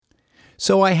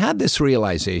So I had this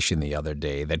realization the other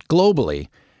day that globally,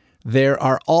 there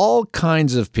are all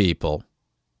kinds of people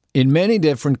in many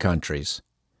different countries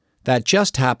that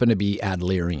just happen to be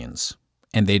Adlerians,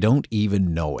 and they don't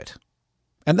even know it.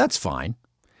 And that's fine.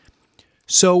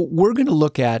 So we're going to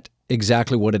look at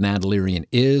exactly what an Adlerian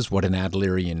is, what an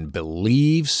Adlerian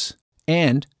believes,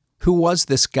 and who was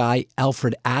this guy,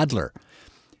 Alfred Adler.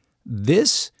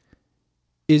 This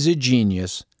is a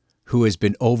genius who has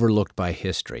been overlooked by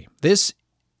history. This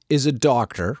is a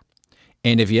doctor,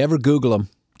 and if you ever Google him,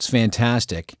 it's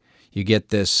fantastic. You get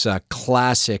this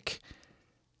classic,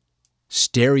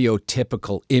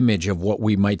 stereotypical image of what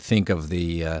we might think of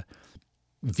the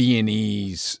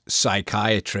Viennese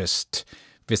psychiatrist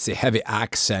with the heavy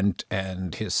accent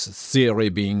and his theory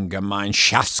being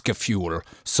Gemeinschaftsgefühl,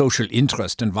 social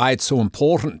interest, and why it's so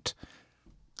important.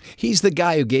 He's the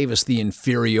guy who gave us the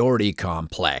inferiority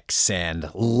complex and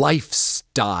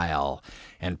lifestyle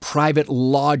and private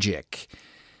logic,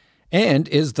 and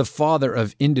is the father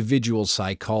of individual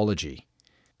psychology.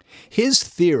 His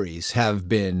theories have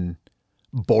been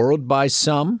borrowed by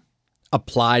some,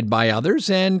 applied by others,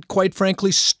 and quite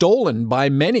frankly, stolen by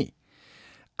many.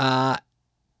 And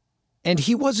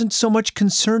he wasn't so much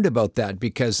concerned about that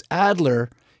because Adler,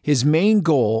 his main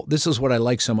goal, this is what I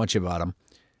like so much about him,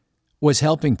 was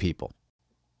helping people.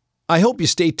 I hope you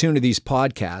stay tuned to these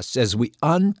podcasts as we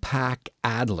unpack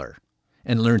Adler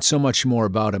and learn so much more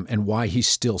about him and why he's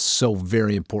still so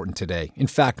very important today. In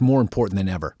fact, more important than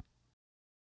ever.